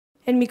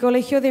En mi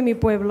colegio de mi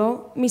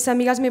pueblo, mis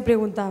amigas me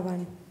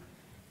preguntaban,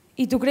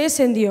 ¿y tú crees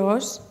en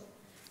Dios?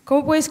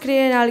 ¿Cómo puedes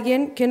creer en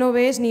alguien que no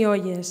ves ni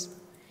oyes?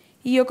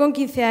 Y yo con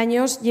 15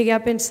 años llegué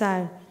a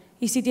pensar,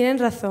 ¿y si tienen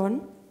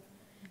razón?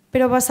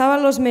 Pero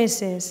pasaban los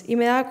meses y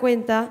me daba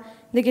cuenta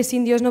de que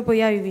sin Dios no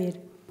podía vivir.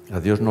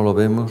 A Dios no lo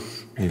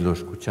vemos ni lo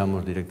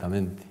escuchamos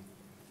directamente.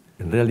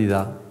 En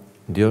realidad,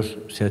 Dios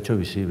se ha hecho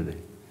visible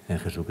en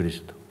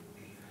Jesucristo.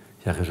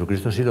 Y a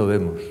Jesucristo sí lo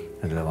vemos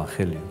en el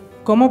Evangelio.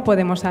 ¿Cómo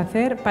podemos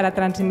hacer para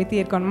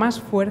transmitir con más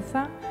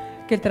fuerza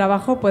que el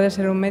trabajo puede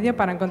ser un medio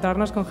para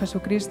encontrarnos con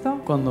Jesucristo?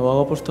 Cuando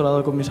hago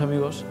apostolado con mis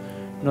amigos,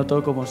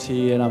 noto como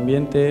si el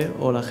ambiente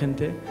o la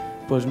gente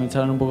pues me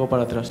echaran un poco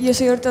para atrás. Yo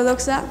soy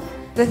ortodoxa,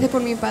 recé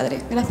por mi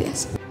padre.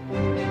 Gracias.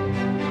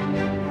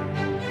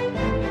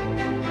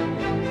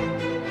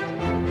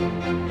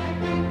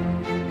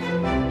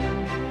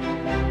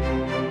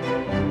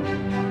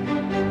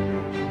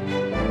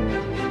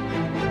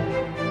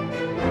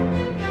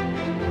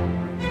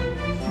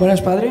 Buenas,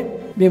 padre.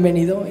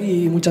 Bienvenido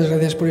y muchas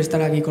gracias por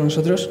estar aquí con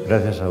nosotros.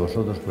 Gracias a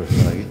vosotros por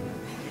estar aquí.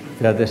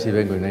 Fíjate si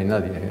vengo y no hay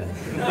nadie.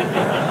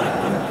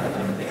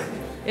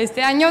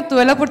 Este año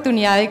tuve la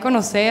oportunidad de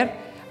conocer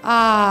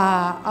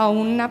a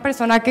una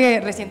persona que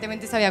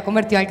recientemente se había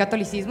convertido al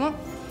catolicismo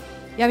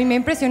y a mí me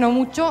impresionó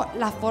mucho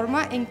la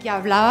forma en que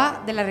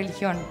hablaba de la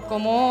religión,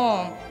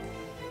 cómo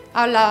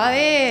hablaba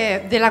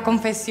de la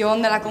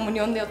confesión, de la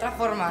comunión de otra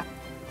forma.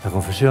 La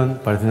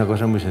confesión parece una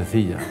cosa muy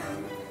sencilla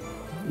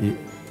y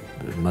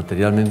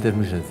materialmente es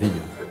muy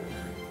sencillo.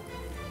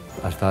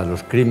 Hasta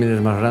los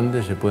crímenes más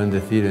grandes se pueden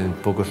decir en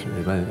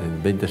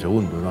 20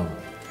 segundos, ¿no?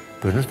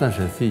 Pues no es tan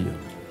sencillo.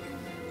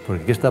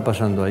 Porque ¿qué está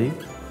pasando ahí?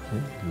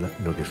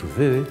 Lo que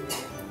sucede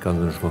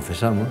cuando nos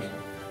confesamos,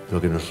 lo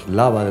que nos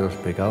lava de los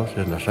pecados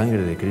es la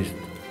sangre de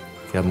Cristo,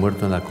 que ha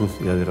muerto en la cruz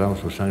y ha derramado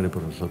su sangre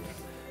por nosotros.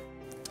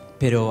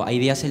 Pero hay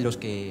días en los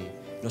que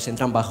nos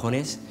entran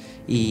bajones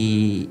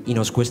y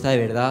nos cuesta de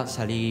verdad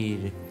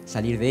salir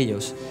de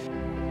ellos.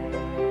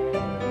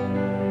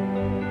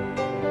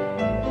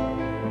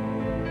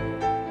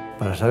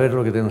 Para saber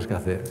lo que tenemos que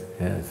hacer,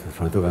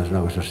 sobre todo cuando es una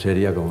cosa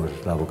seria como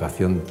es la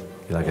vocación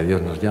de la que Dios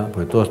nos llama,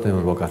 porque todos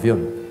tenemos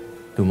vocación,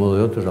 de un modo o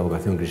de otro es la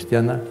vocación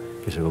cristiana,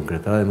 que se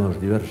concretará de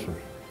modos diversos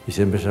y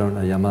siempre será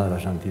una llamada a la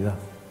santidad.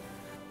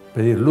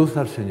 Pedir luz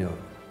al Señor,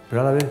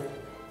 pero a la vez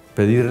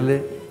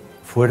pedirle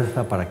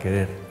fuerza para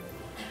querer,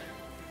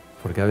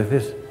 porque a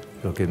veces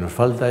lo que nos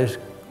falta es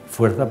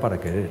fuerza para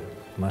querer,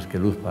 más que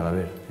luz para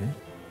ver.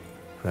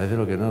 Pero a veces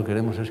lo que no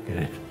queremos es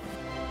querer.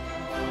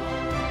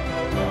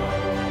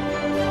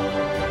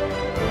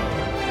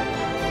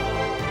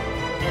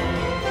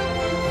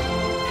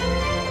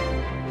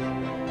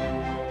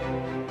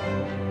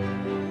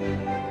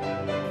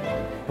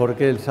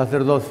 Porque el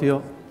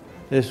sacerdocio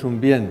es un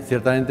bien,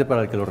 ciertamente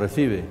para el que lo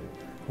recibe,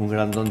 un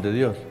gran don de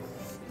Dios,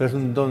 pero es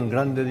un don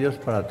grande de Dios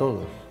para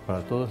todos,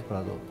 para todos,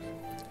 para todos.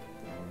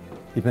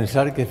 Y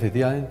pensar que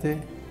efectivamente,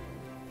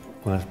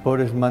 con las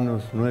pobres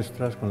manos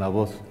nuestras, con la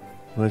voz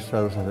nuestra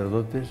de los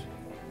sacerdotes,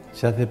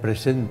 se hace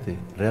presente,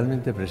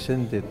 realmente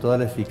presente, toda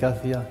la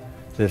eficacia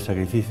del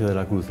sacrificio de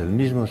la cruz, el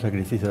mismo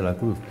sacrificio de la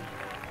cruz,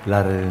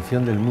 la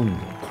redención del mundo.